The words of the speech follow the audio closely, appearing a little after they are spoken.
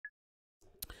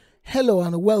Hello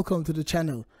and welcome to the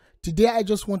channel. Today I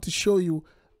just want to show you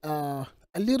a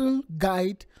little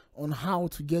guide on how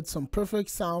to get some perfect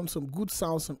sound, some good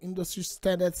sound, some industry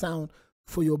standard sound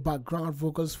for your background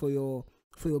vocals, for your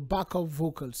backup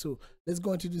vocals. So let's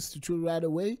go into this tutorial right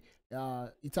away.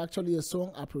 It's actually a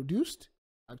song I produced.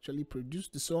 Actually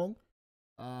produced the song.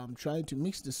 I'm trying to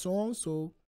mix the song.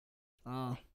 So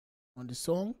on the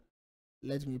song,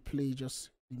 let me play just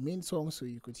the main song so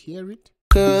you could hear it.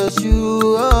 Cause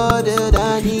you are the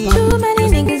Danny. Too many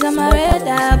niggas on my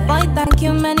radar. Boy, thank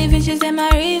you, many fishes in my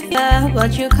river.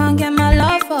 But you can't get my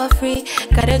love for free.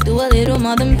 Gotta do a little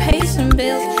more than pay some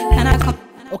bills. Can I come?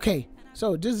 Okay,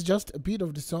 so this is just a bit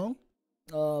of the song.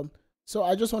 So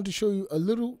I just want to show you a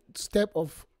little step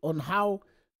on how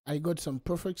I got some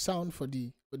perfect sound for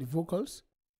the vocals.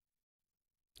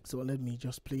 So let me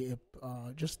just play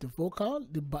just the vocal,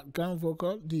 the background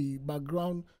vocal, the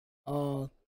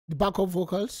backup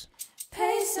vocals.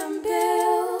 Pay some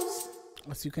bills.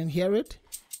 As you can hear it.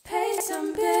 Pay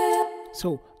some bills.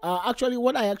 So actually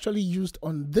what I actually used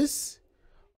on this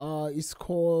is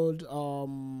called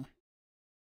the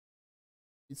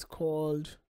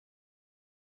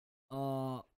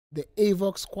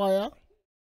Avox Choir.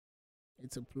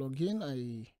 It's a plugin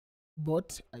I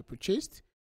purchased.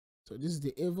 So this is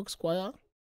the Avox Choir,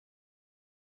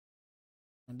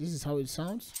 and this is how it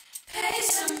sounds. Pay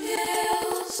some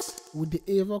bills. With the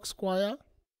Avox Choir,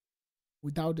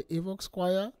 without the Avox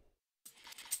Choir.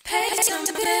 Pay some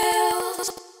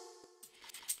bills.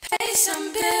 Pay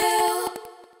some bills.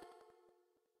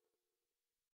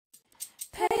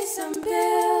 Pay some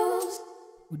bills.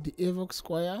 With the Avox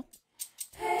Choir.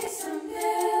 Pay some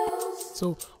bills.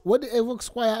 So what the Avox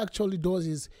Choir actually does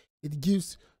is it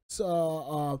gives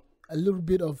a little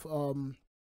bit of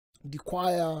the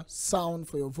choir sound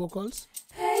for your vocals.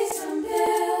 Pay some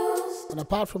bills. And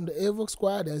apart from the Avox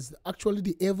Choir, there's actually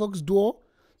the Avox DAW.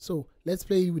 So let's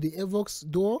play with the Avox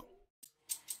DAW.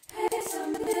 Pay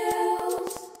some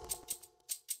bills.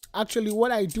 Actually,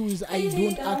 what I do is I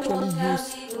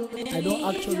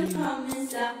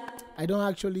don't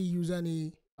actually use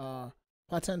any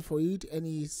pattern for it,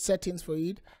 any settings for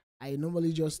it. I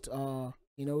normally just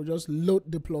just load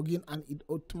the plugin and it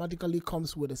automatically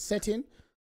comes with a setting.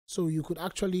 So you could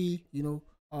actually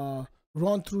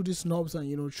run through these knobs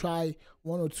and try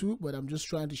one or two, but I'm just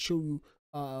trying to show you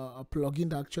a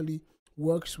plugin that actually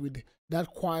works with that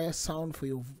choir sound for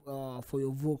your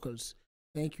vocals.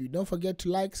 Thank you. Don't forget to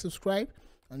like, subscribe,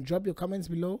 and drop your comments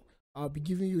below. I'll be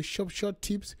giving you short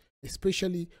tips,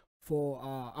 especially for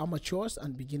amateurs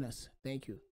and beginners. Thank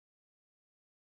you.